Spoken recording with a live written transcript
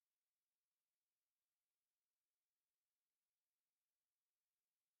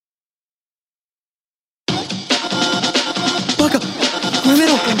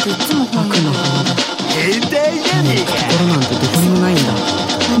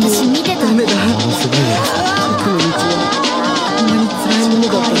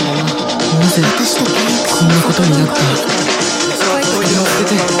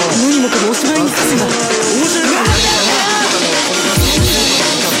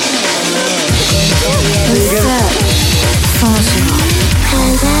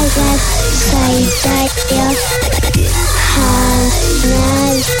いたいよ。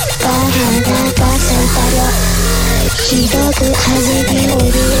花が咲いたよ。ひどく風に降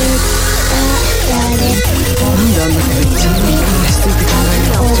りたられ。なんであんなめっちゃいい顔しといて考える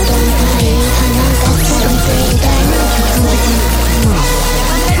の。おとない花が咲いていたよ。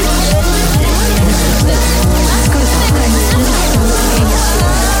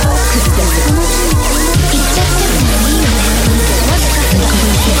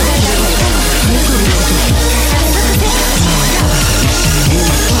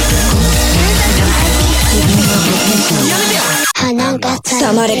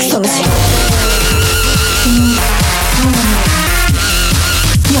黙れクソ虫。い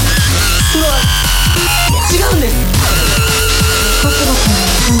や、それは違うんです。春日君の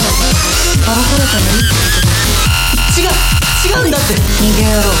本だとバラされたらいいってこと。違うんだって。逃げ野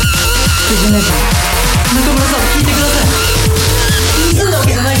郎、いじめじゃん。中村さん、聞いてください。盗んだわ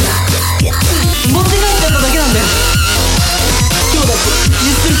けじゃないんだ。持って帰っちゃっただけなんだよ。今日だって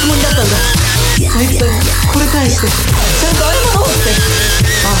自首するつもりだったんだ。あいつさんにこれ返してちゃんと謝ろうって。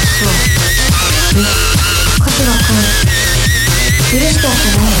あ、そう。春日君、許しておけ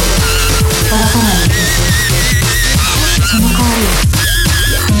ないよ。バラさないで。その代わり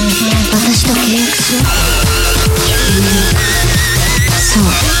私と契約しよう。そう、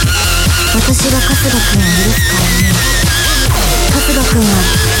私が春日君を許す代わりに春日君は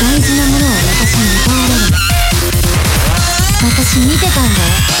大事なものを私に奪われる。私見てたんだよ、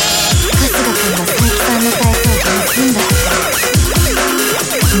春日君が佐伯さんの財布を盗んだとこ。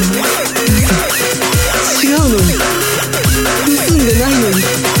違うのに、盗んでないのに、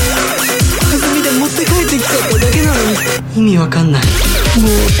弾みで持って帰ってきちゃっただけなのに。意味わかんない。も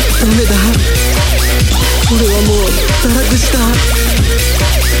うダメだ。俺はもう堕落した。中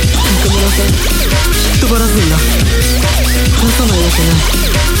村さん、きっとバラすんだ。話さないわけない。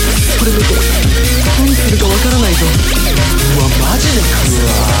これだと何するかわからないと。うわ、マジで食う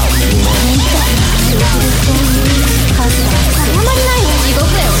わ。謝りないよ。地獄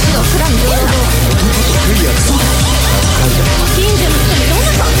へ落ちろ。プランどうだ。クリアクソ。近所の人にどんな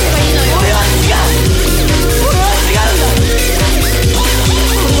顔すればいいのよ。俺は違う。俺は違うんだ。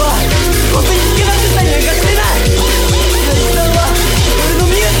俺は僕につけまくったりなんかしてない。佐伯さんは俺の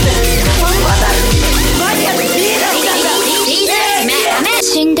ミューズでワンパターンマニアでリーダーをなんだ。ダメ。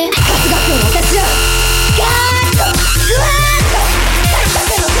死んで。春日君、私はガーッとグワーッと春日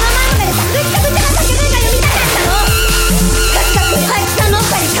君のその前までぐっちゃぐちゃな叫びが読みたかったの。春日君、佐伯さんのおっ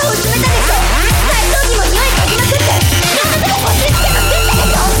ぱいに顔を詰めたでしょ。体操着も匂い嗅ぎまくってその手をこすりつけまくったでしょ。攻めてるのどう変態で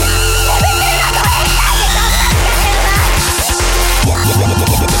しょ。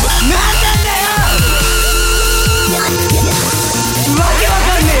何なんだよ。わけわ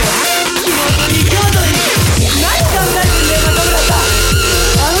かんねえよ。気元に京都に何考えてんだよ、中村さん。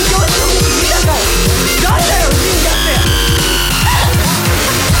あの教師の僕見たかい。誰だよ、死んじゃって。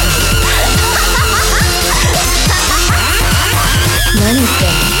何言ってん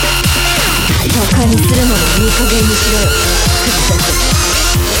の。バカにするのもいい加減にしろよ。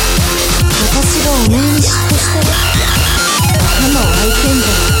私がお前に嫉妬してる。頭を開いてんじ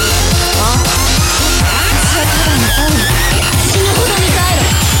ゃん。あ、私はただのファン。死ぬほどに帰る。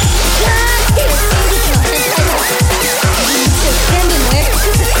なんていう真実の変態だ。真実を全部燃え尽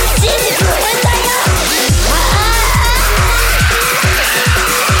くす真実の変態だ。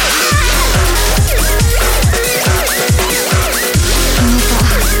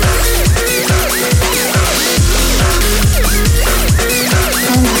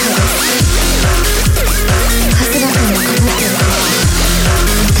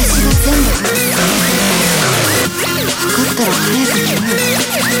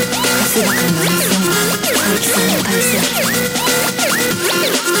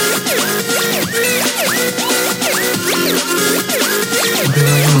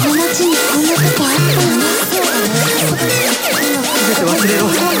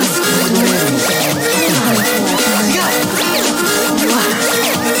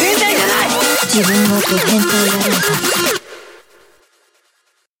自分はド変態野郎だ。